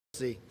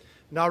Excellency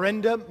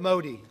Narendra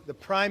Modi, the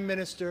Prime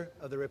Minister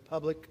of the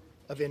Republic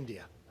of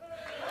India.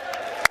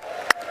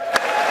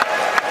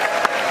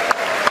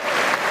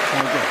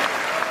 Thank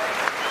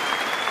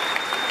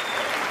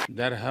you.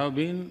 There have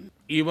been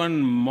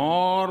even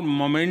more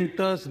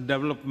momentous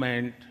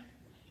development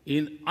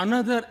in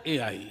another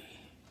AI,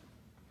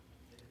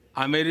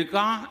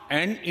 America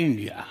and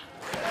India.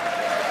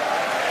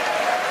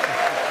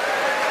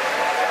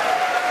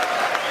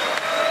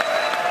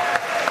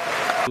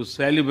 To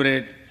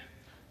celebrate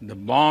the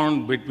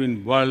bond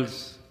between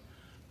world's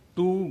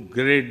two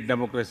great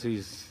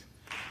democracies,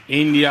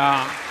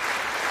 India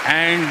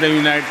and the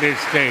United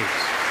States.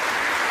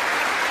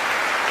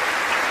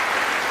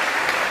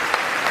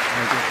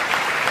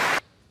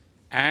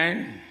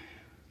 And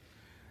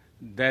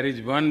there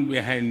is one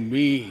behind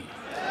me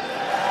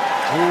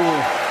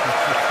who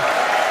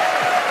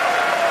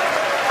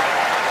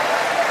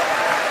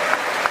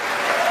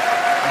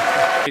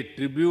a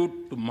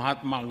tribute to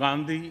Mahatma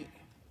Gandhi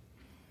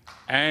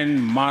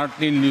and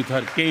Martin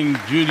Luther King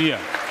Jr.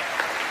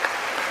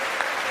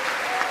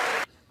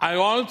 I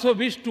also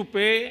wish to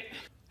pay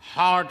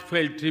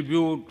heartfelt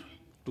tribute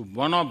to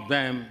one of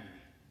them,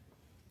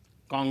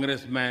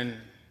 Congressman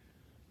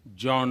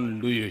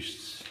John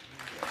Lewis.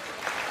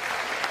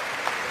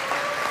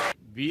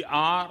 We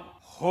are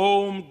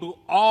home to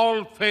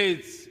all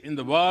faiths in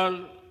the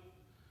world,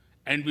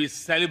 and we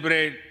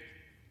celebrate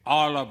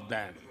all of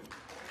them.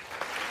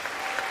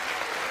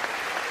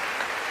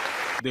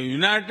 The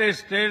United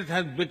States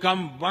has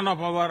become one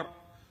of our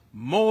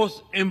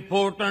most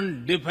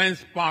important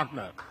defense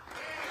partners.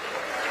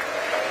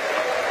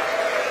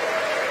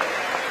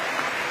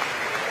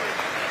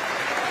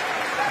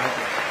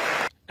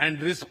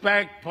 And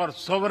respect for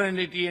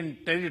sovereignty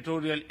and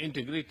territorial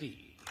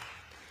integrity.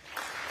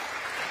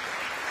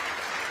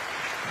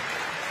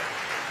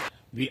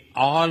 We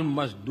all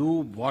must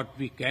do what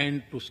we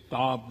can to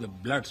stop the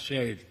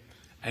bloodshed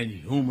and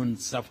human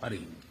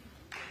suffering.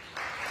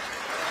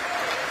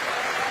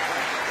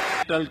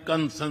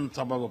 Concerns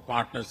of our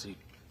partnership.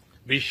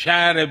 We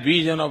share a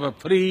vision of a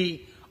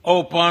free,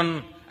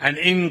 open, and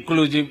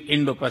inclusive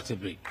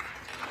Indo-Pacific.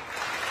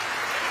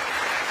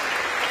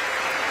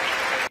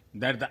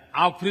 That the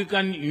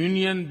African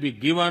Union be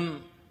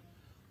given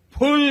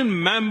full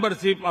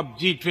membership of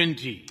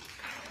G20.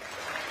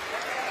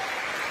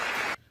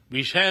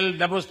 We shall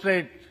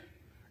demonstrate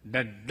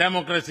that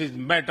democracies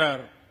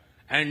matter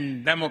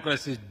and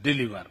democracies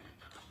deliver.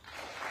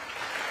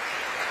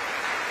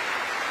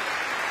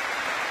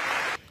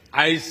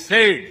 I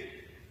said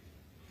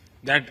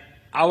that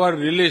our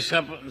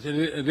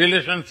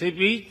relationship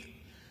is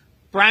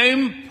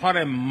primed for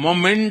a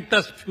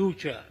momentous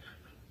future.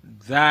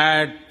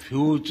 That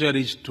future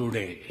is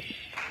today.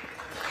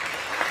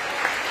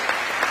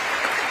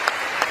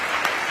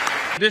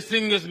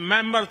 Distinguished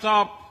members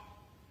of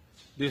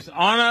this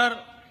honor,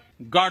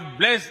 God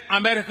bless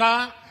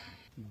America,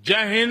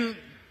 Jai Hind,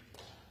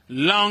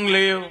 long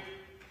live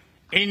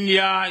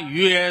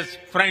India-US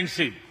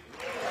friendship.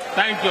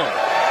 Thank you.